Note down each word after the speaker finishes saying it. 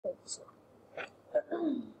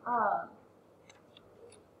What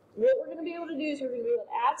we're going to be able to do is we're going to be able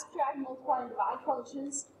to add, subtract, multiply, and divide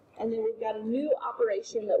functions, and then we've got a new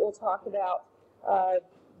operation that we'll talk about,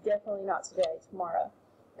 definitely not today, tomorrow.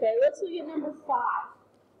 Okay, let's look at number 5.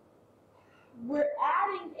 We're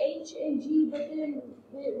adding h and g, but then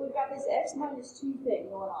we've got this x minus 2 thing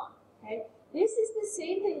going on. Okay, this is the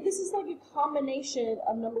same thing. This is like a combination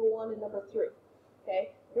of number 1 and number 3. Okay,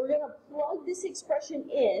 we're going to plug this expression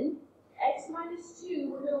in, x minus 2.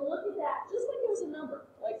 We're going to look at that just like it was a number,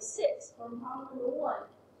 like 6 from column number 1.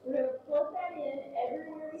 We're going to plug that in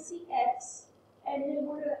everywhere we see x, and then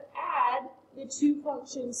we're going to add the two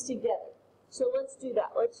functions together. So let's do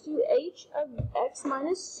that. Let's do h of x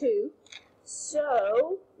minus 2.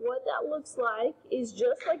 So what that looks like is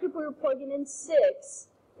just like if we were plugging in 6,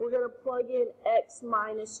 we're going to plug in x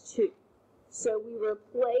minus 2. So we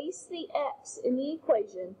replace the x in the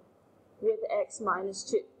equation with x minus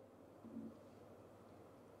 2.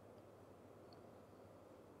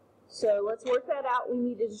 So let's work that out. We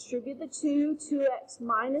need to distribute the 2x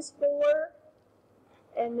minus 4,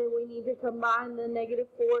 and then we need to combine the negative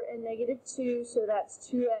 4 and negative 2, so that's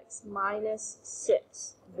 2x minus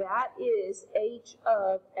 6. That is h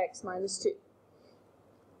of x minus 2.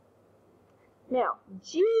 Now,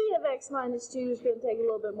 g of x minus 2 is going to take a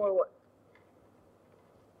little bit more work,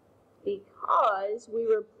 because we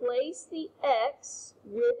replace the x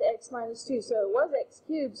with x minus 2. So it was x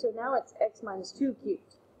cubed, so now it's x minus 2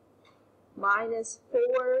 cubed. Minus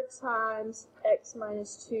 4 times x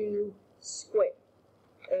minus 2 squared.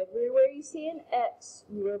 Everywhere you see an x,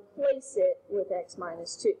 you replace it with x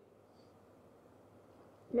minus 2.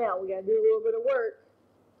 Now, we got to do a little bit of work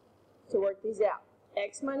to work these out.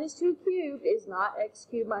 X minus 2 cubed is not x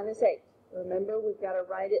cubed minus 8. Remember, we've got to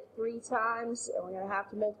write it 3 times, and we're going to have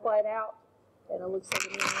to multiply it out. And it looks like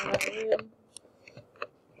I'm going to run out of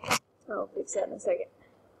room. I'll fix that in a second.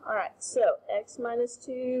 Alright, so x minus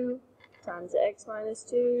 2 times x minus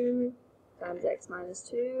 2 times x minus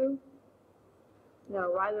 2.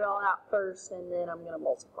 Now, write it all out first, and then I'm going to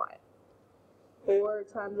multiply it. 4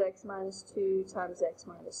 times x minus 2 times x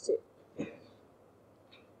minus 2.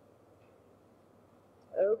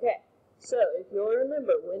 Okay, so if you'll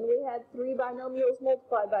remember, when we had 3 binomials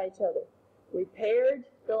multiplied by each other, we paired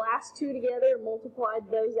the last 2 together and multiplied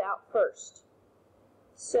those out first.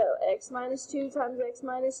 So x minus 2 times x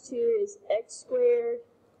minus 2 is x squared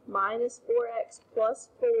minus 4x plus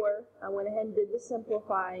 4. I went ahead and did the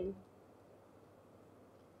simplifying.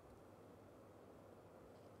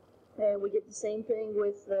 And we get the same thing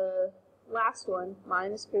with the last one,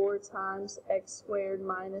 minus 4 times x squared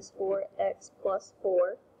minus 4x plus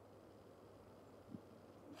 4.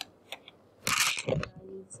 And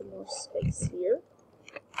I need some more space here.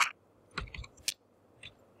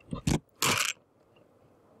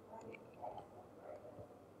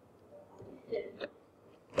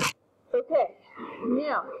 Okay,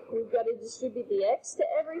 now we've got to distribute the x to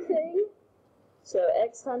everything. So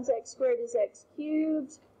x times x squared is x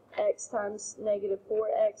cubed. X times negative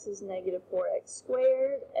 4x is negative 4x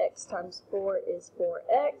squared. X times 4 is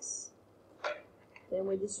 4x. Then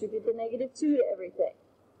we distribute the negative 2 to everything.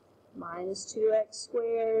 Minus 2x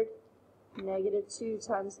squared. Negative 2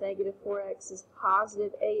 times negative 4x is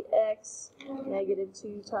positive 8x. Negative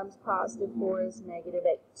 2 times positive 4 is negative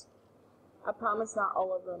 8. I promise not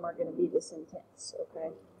all of them are going to be this intense, okay?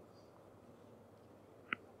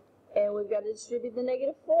 And we've got to distribute the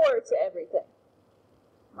negative 4 to everything.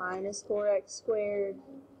 Minus 4x squared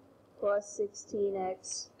plus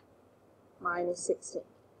 16x minus 16.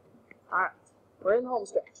 Alright, we're in the home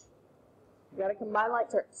stretch. We've got to combine like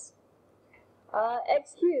terms.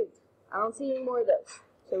 X cubed. I don't see any more of those.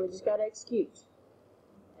 So we just got x cubed.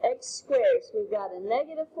 X squared. So we've got a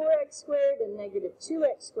negative 4x squared and negative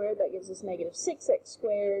 2x squared. That gives us negative 6x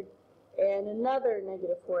squared. And another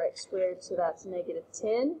negative 4x squared. So that's negative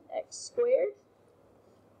 10x squared.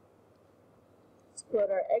 Put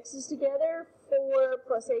our x's together. 4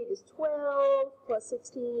 plus 8 is 12, plus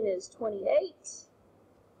 16 is 28.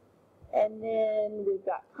 And then we've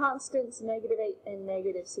got constants, negative 8 and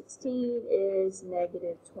negative 16 is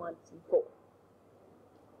negative 24.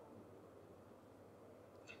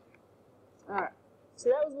 Alright, so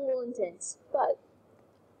that was a little intense, but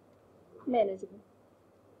manageable.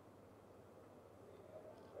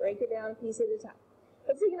 Break it down a piece at a time.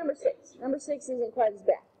 Let's look at number 6. Number 6 isn't quite as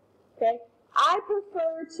bad, okay? I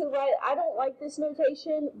prefer to write, I don't like this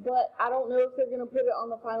notation, but I don't know if they're going to put it on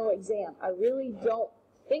the final exam. I really don't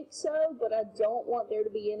think so, but I don't want there to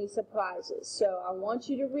be any surprises. So I want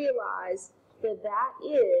you to realize that that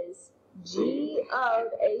is g of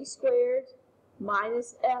a squared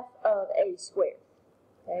minus f of a squared.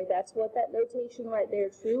 Okay, that's what that notation right there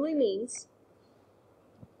truly means.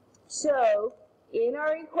 So, in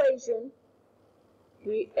our equation,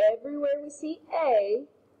 everywhere we see a,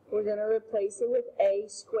 we're going to replace it with a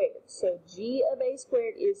squared. So g of a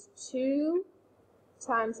squared is 2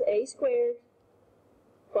 times a squared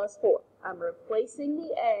plus 4. I'm replacing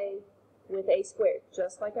the a with a squared,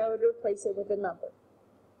 just like I would replace it with a number.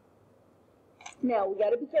 Now, we got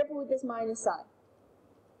to be careful with this minus sign.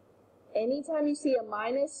 Anytime you see a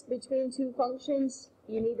minus between two functions,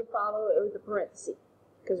 you need to follow it with a parenthesis,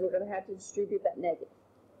 because we're going to have to distribute that negative.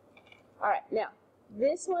 All right, now,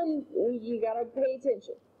 this one, you got to pay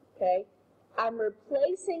attention, okay? I'm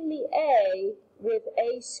replacing the a with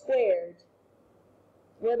a squared,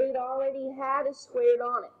 but it already had a squared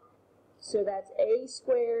on it. So that's a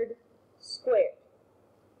squared squared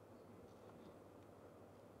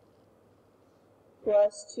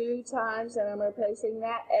plus 2 times, and I'm replacing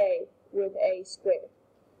that a with a squared.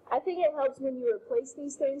 I think it helps when you replace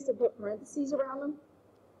these things to put parentheses around them,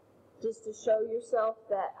 just to show yourself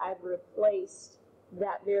that I've replaced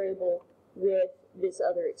that variable with this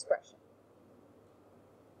other expression.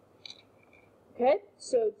 Okay,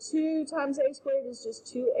 so 2 times a squared is just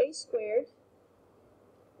 2a squared,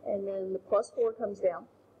 and then the plus 4 comes down.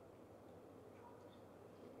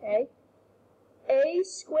 Okay, a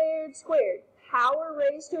squared squared, power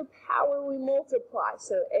raised to a power we multiply.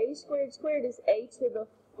 So a squared squared is a to the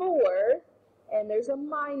 4th, and there's a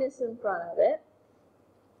minus in front of it.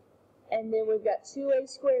 And then we've got 2a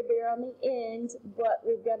squared there on the end, but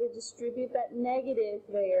we've got to distribute that negative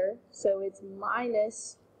there, so it's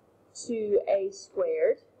minus 2a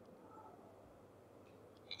squared.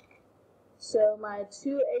 So my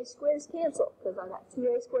 2a squares cancel, because I got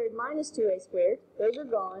 2a squared minus 2a squared. Those are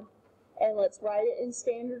gone. And let's write it in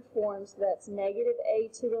standard form, so that's negative a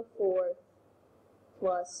to the 4th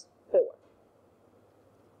plus 4.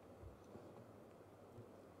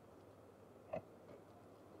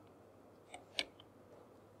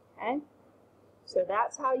 Okay? So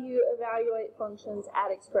that's how you evaluate functions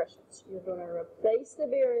at expressions. You're going to replace the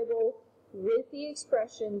variable with the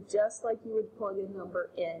expression just like you would plug a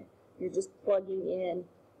number in. You're just plugging in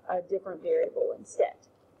a different variable instead.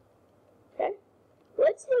 Okay?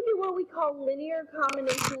 Let's look at what we call linear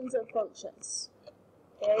combinations of functions.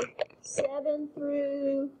 Okay? 7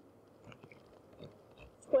 through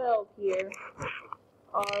 12 here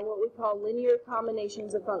are what we call linear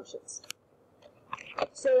combinations of functions.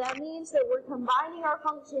 So that means that we're combining our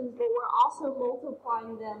functions, but we're also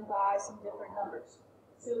multiplying them by some different numbers.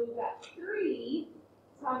 So we've got 3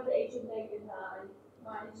 times h of negative 9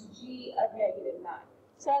 minus g of negative 9.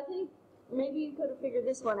 So I think maybe you could have figured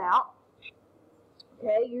this one out.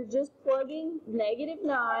 Okay, you're just plugging negative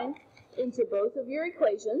 9 into both of your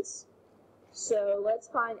equations. So let's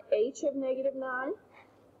find h of negative 9.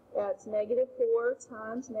 That's negative 4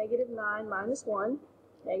 times negative 9 minus 1.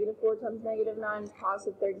 Negative 4 times negative 9 is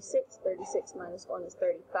positive 36. 36 minus 1 is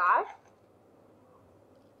 35.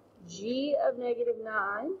 G of negative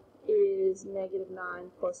 9 is negative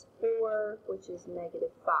 9 plus 4, which is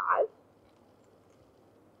negative 5.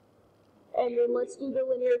 And then let's do the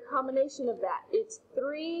linear combination of that. It's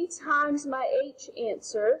 3 times my h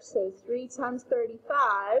answer, so 3 times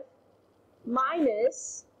 35,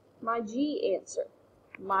 minus my g answer,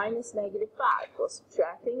 minus negative 5. Well,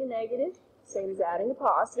 subtracting a negative, same as adding a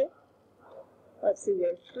positive. Let's see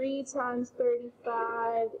here. 3 times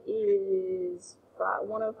 35 is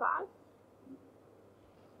 105.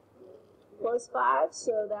 Plus 5,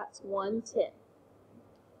 so that's 110.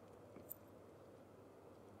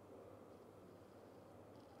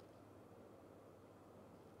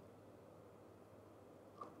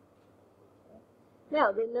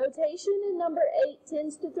 Now, the notation in number 8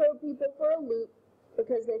 tends to throw people for a loop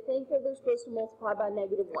because they think that they're supposed to multiply by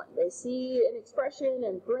negative 1. They see an expression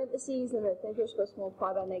in parentheses and they think they're supposed to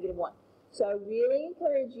multiply by negative 1. So I really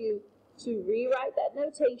encourage you to rewrite that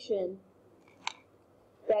notation.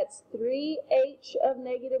 That's 3h of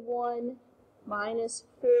negative 1 minus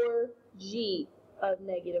 4g of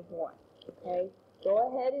negative 1. Okay? Go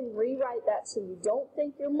ahead and rewrite that so you don't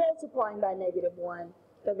think you're multiplying by negative 1,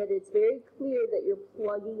 but that it's very clear that you're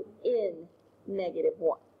plugging in negative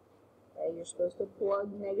 1. Okay? You're supposed to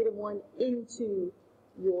plug negative 1 into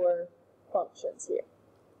your functions here.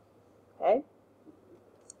 Okay?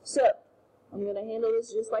 So, I'm going to handle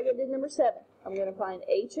this just like I did number 7. I'm going to find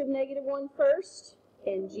h of negative 1 first,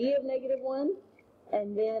 and g of negative 1,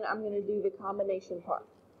 and then I'm going to do the combination part.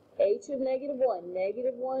 H of negative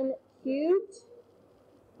 1 cubed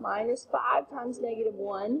minus 5 times negative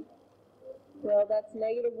 1. Well, that's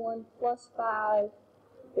negative 1 plus 5,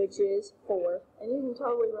 which is 4. And you can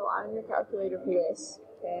totally rely on your calculator for this.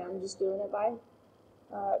 just doing it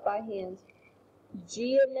by hand.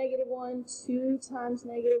 G of -1, 2 times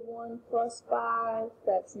 -1 plus 5,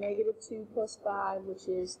 that's -2 plus 5, which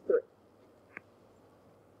is 3.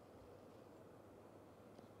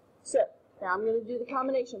 So, now I'm going to do the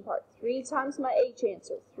combination part. 3 times my H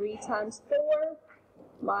answer, 3 times 4,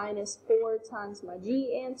 minus 4 times my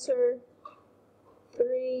G answer,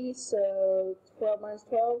 3, so 12 minus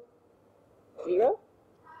 12, 0.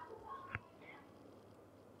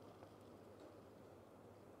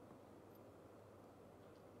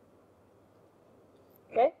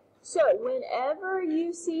 Okay, so whenever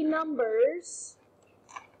you see numbers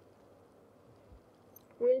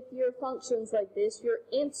with your functions like this, your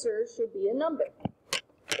answer should be a number.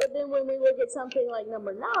 But then when we look at something like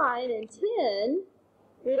number 9 and 10,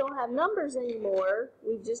 we don't have numbers anymore.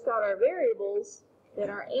 We've just got our variables, then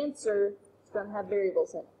our answer is going to have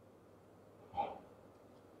variables in it.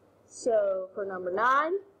 So for number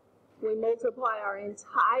 9, we multiply our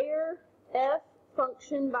entire f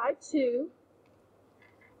function by 2,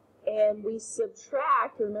 and we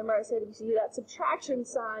subtract. Remember I said if you see that subtraction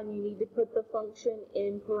sign, you need to put the function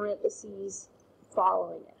in parentheses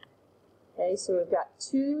following it. Okay, so we've got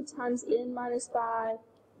 2 times n minus 5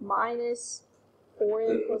 minus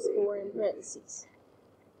 4n plus 4 in parentheses.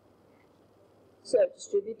 So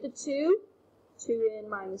distribute the 2, 2n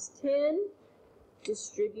minus 10,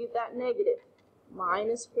 distribute that negative,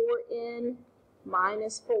 minus 4n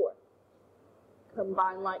minus 4.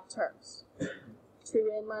 Combine like terms.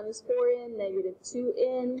 2n minus 4n, negative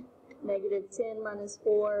 2n, negative 10 minus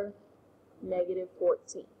 4, negative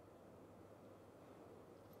 14.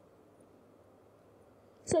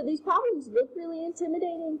 So these problems look really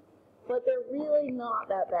intimidating, but they're really not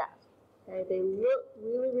that bad. Okay, they look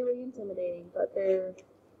really, really intimidating, but they're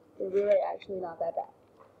really actually not that bad.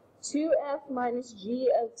 2f minus g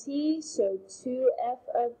of t, so 2f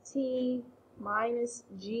of t minus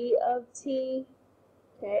g of t.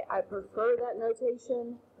 Okay, I prefer that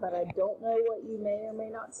notation, but I don't know what you may or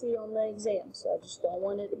may not see on the exam, so I just don't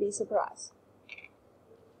want it to be a surprise.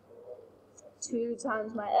 2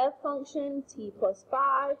 times my f function, t plus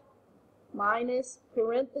 5, minus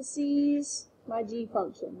parentheses, my g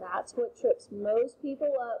function. That's what trips most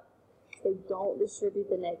people up. They don't distribute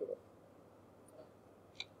the negative.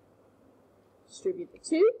 Distribute the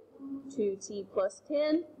 2, 2t plus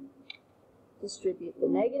 10, distribute the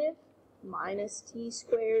negative, minus t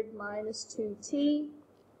squared minus 2t,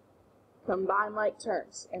 combine like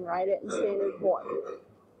terms, and write it in standard form.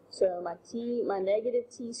 So my negative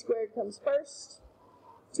t squared comes first,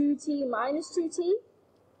 2t minus 2t,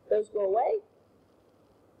 those go away,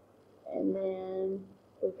 and then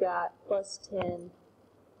we've got plus 10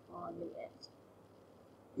 on the end.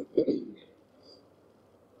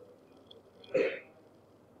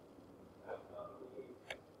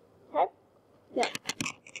 Okay, now,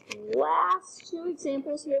 last 2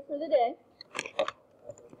 examples here for the day.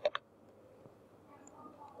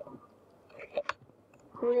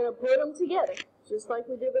 We're going to put them together, just like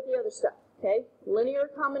we did with the other stuff, okay? Linear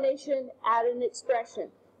combination, add an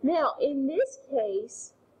expression. Now, in this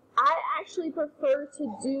case, I actually prefer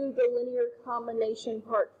to do the linear combination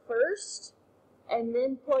part first, and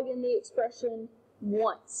then plug in the expression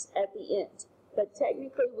once at the end. But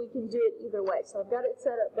technically, we can do it either way, so I've got it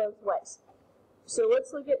set up both ways. So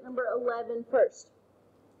let's look at number 11 first.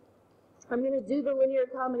 I'm going to do the linear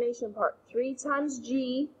combination part. 3 times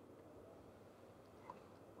g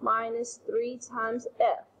minus 3 times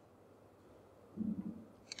f.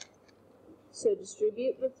 So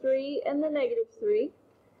distribute the 3 and the negative 3.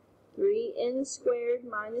 3n squared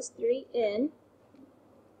minus 3n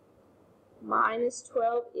minus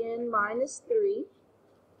 12n minus 3.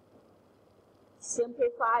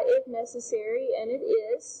 Simplify if necessary, and it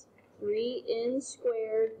is 3n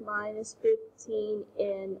squared minus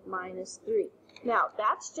 15n minus 3. Now,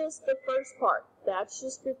 that's just the first part. That's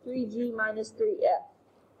just the 3g minus 3f.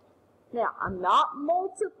 Now, I'm not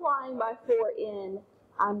multiplying by 4n.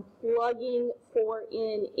 I'm plugging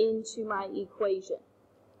 4n into my equation.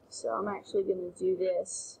 So I'm actually going to do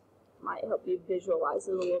this. Might help you visualize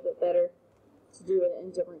it a little bit better to do it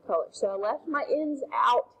in different colors. So I left my n's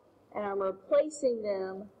out, and I'm replacing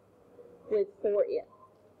them with 4n.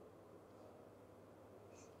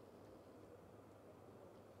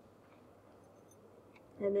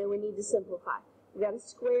 And then we need to simplify. We've got to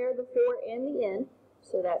square the 4 and the n.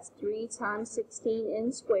 So that's 3 times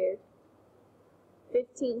 16n squared.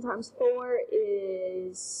 15 times 4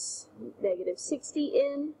 is negative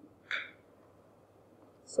 60n.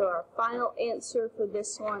 So our final answer for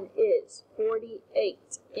this one is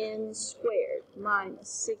 48n squared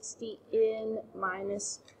minus 60n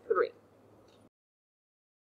minus 3.